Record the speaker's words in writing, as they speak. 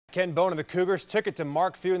Ken Bone and the Cougars took it to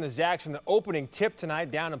Mark Few and the Zags from the opening tip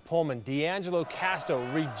tonight down in Pullman. D'Angelo Casto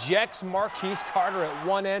rejects Marquise Carter at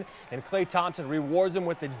one end, and Klay Thompson rewards him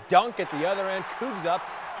with the dunk at the other end. Cougs up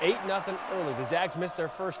 8-0 early. The Zags missed their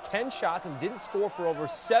first 10 shots and didn't score for over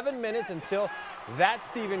 7 minutes until that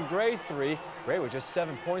Stephen Gray three. Gray with just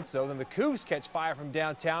 7 points, though. Then the Cougs catch fire from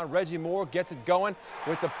downtown. Reggie Moore gets it going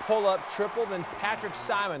with the pull-up triple. Then Patrick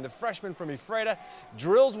Simon, the freshman from Ephrata,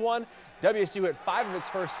 drills one. WSU hit 5 of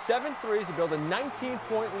its first 7 threes to build a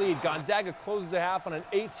 19-point lead. Gonzaga closes the half on an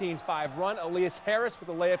 18-5 run. Elias Harris with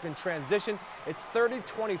a layup in transition. It's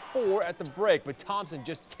 30-24 at the break, but Thompson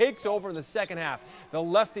just takes over in the second half. The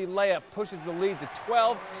lefty layup pushes the lead to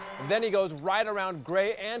 12. Then he goes right around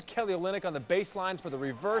Gray and Kelly Olynyk on the baseline for the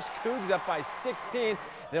reverse. Cougs up by 16.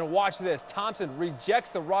 Then watch this. Thompson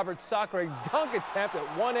rejects the Robert Sacre dunk attempt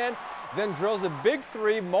at one end, then drills a big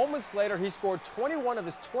three. Moments later, he scored 21 of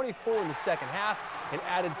his 24 in the second half and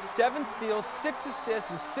added 7 steals, 6 assists,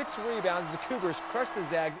 and 6 rebounds. The Cougars crushed the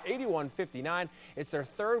Zags 81-59. It's their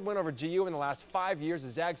 3rd win over GU in the last 5 years. The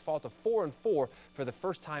Zags fall to 4-4 for the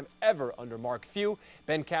first time ever under Mark Few.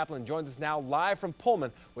 Ben Kaplan joins us now live from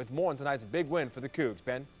Pullman with more on tonight's big win for the Cougs.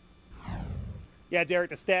 Ben? Yeah, Derek,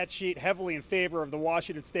 the stat sheet heavily in favor of the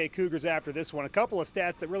Washington State Cougars after this one. A couple of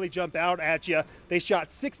stats that really jump out at you. They shot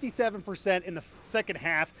 67% in the second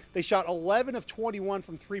half. They shot 11 of 21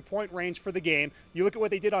 from three-point range for the game. You look at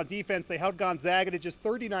what they did on defense. They held Gonzaga to just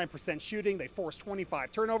 39% shooting. They forced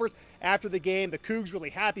 25 turnovers. After the game, the Cougs really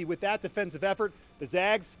happy with that defensive effort. The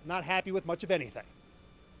Zags not happy with much of anything.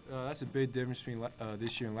 That's a big difference between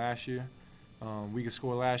this year and last year. We could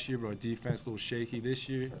score last year, but our defense a little shaky. This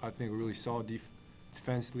year, I think we really saw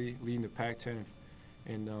defensively, leading the Pac-10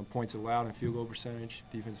 in points allowed and field goal percentage,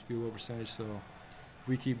 defensive field goal percentage. So if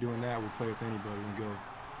we keep doing that, we'll play with anybody and go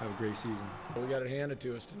have a great season. We got it handed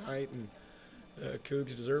to us tonight, and the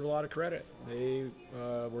Cougs deserve a lot of credit. They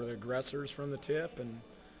were the aggressors from the tip, and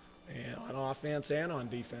on offense and on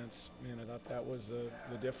defense. And I thought that was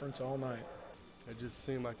the difference all night. It just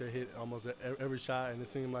seemed like they hit almost every shot, and it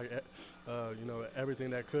seemed like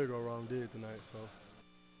everything that could go wrong did tonight. So.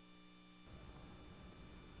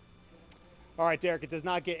 All right, Derek, it does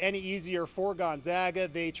not get any easier for Gonzaga.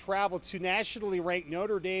 They travel to nationally ranked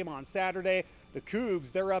Notre Dame on Saturday. The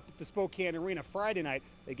Cougs, they're up at the Spokane Arena Friday night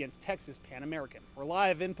against Texas Pan American. We're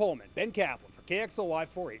live in Pullman. Ben Kaplan for KXLY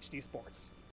 4 HD Sports.